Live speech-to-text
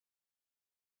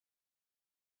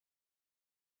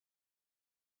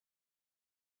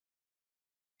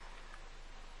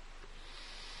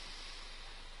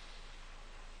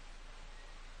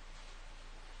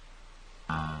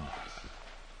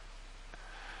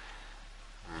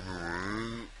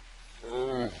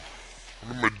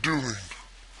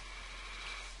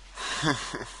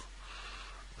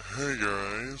Hey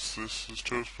guys, this is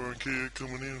Toast Kid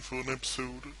coming in for an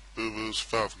episode of us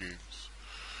 5 games.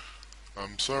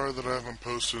 I'm sorry that I haven't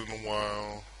posted in a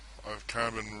while. I've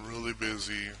kind of been really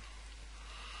busy,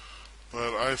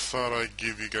 but I thought I'd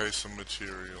give you guys some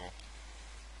material.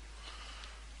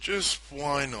 Just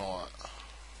why not?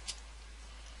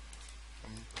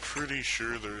 I'm pretty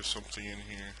sure there's something in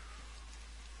here.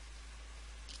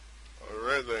 Oh,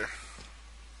 right there.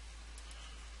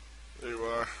 There you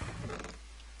are.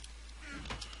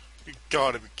 You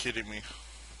gotta be kidding me.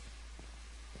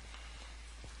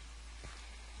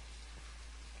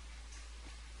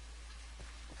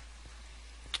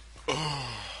 Oh.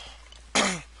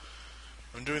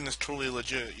 I'm doing this totally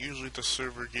legit. Usually the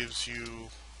server gives you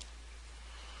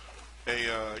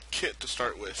a kit to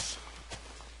start with.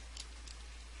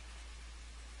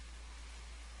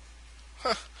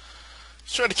 Huh.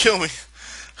 He's trying to kill me.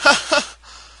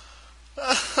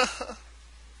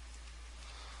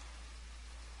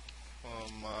 Oh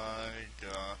my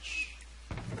gosh.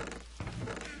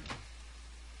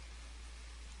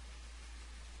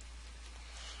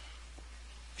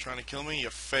 Trying to kill me? You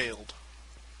failed.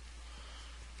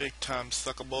 Big time,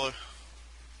 sucker boy.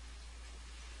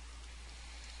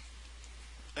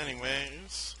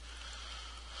 Anyways.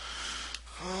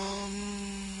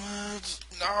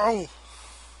 No!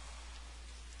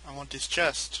 I want this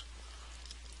chest.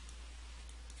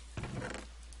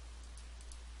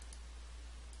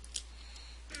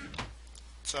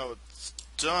 That's how it's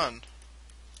done.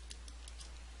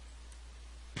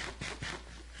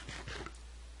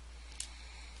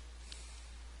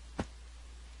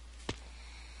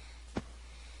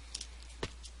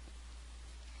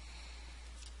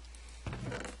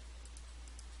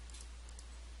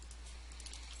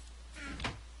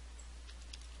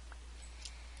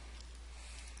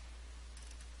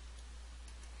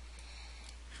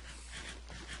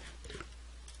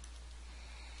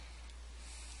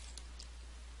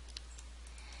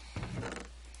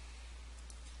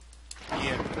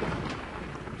 Yeah.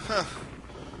 Huh.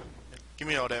 Give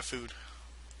me all that food.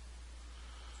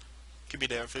 Give me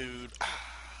that food.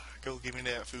 Go give me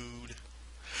that food.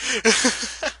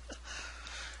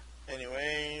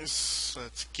 Anyways,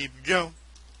 let's keep going.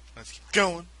 Let's keep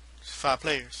going. It's 5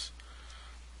 players.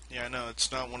 Yeah, I know,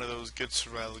 it's not one of those good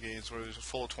survival games where there's a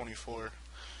full 24.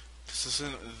 This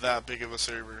isn't that big of a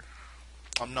server.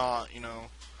 I'm not,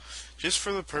 just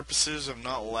for the purposes of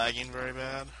not lagging very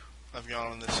bad, I've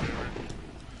gone on this server.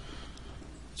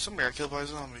 Somebody got killed by a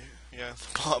zombie. Yeah,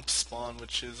 the mob spawn,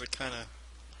 which is a kind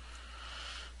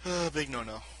of big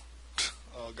no-no.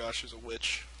 Oh gosh, there's a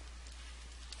witch.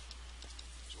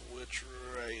 There's a witch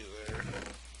right there.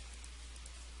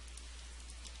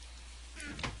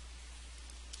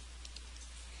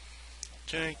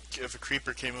 Think if a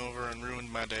creeper came over and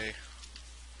ruined my day.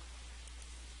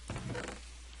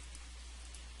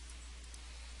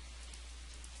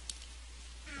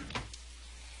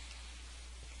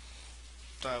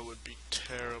 That would be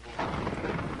terrible.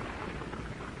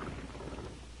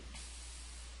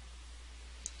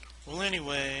 Well,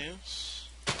 anyways.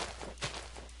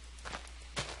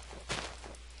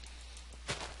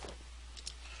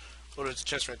 Oh, there's a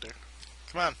chest right there.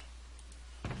 Come on.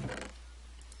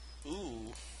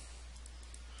 Ooh.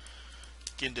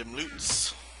 Getting them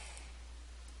loots.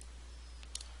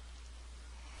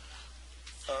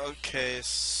 Okay,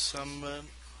 someone.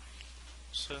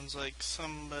 Sounds like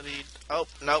somebody. Oh,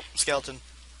 nope, skeleton.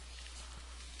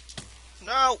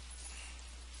 No!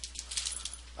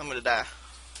 I'm gonna die.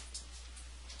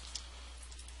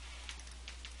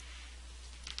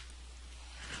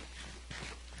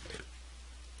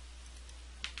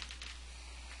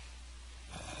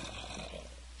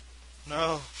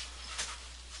 No.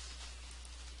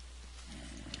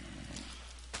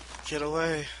 Get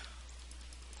away.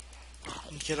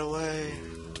 Get away.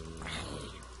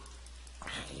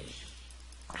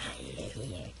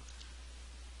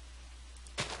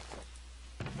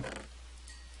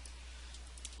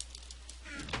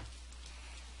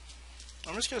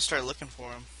 I'm just gonna start looking for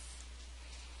him.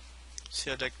 See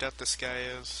how decked out this guy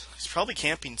is. He's probably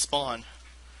camping spawn.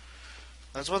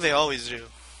 That's what they always do.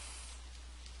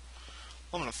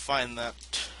 I'm gonna find that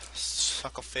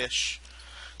suckerfish.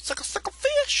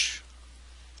 Suckerfish!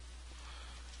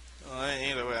 Well,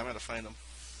 either way, I'm gonna find him.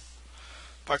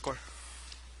 Parkour.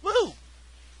 Woo!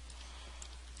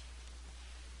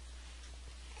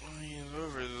 He's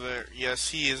over there. Yes,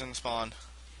 he is in spawn.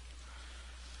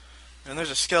 And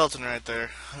there's a skeleton right there.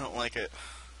 I don't like it.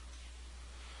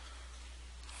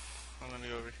 I'm gonna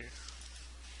go over here.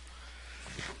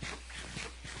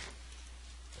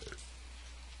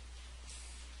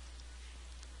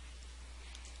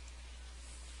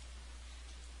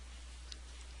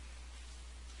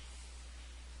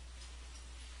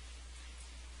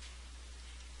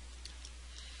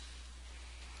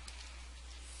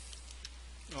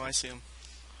 Oh, I see him.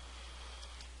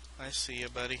 I see you,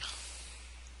 buddy.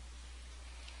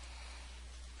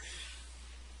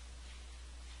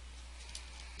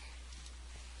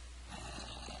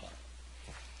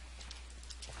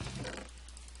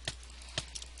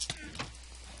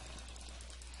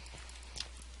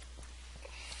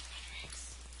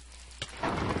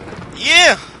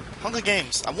 Yeah! Hunger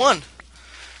Games. I won!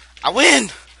 I win!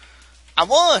 I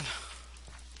won!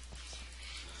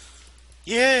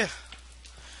 Yeah!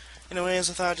 Anyways,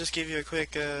 I thought I'd just give you a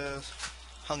quick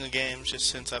Hunger Games just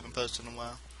since I haven't posted in a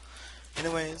while.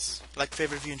 Anyways, like,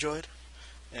 favorite if you enjoyed,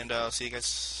 and I'll see you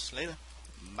guys later.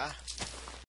 Bye.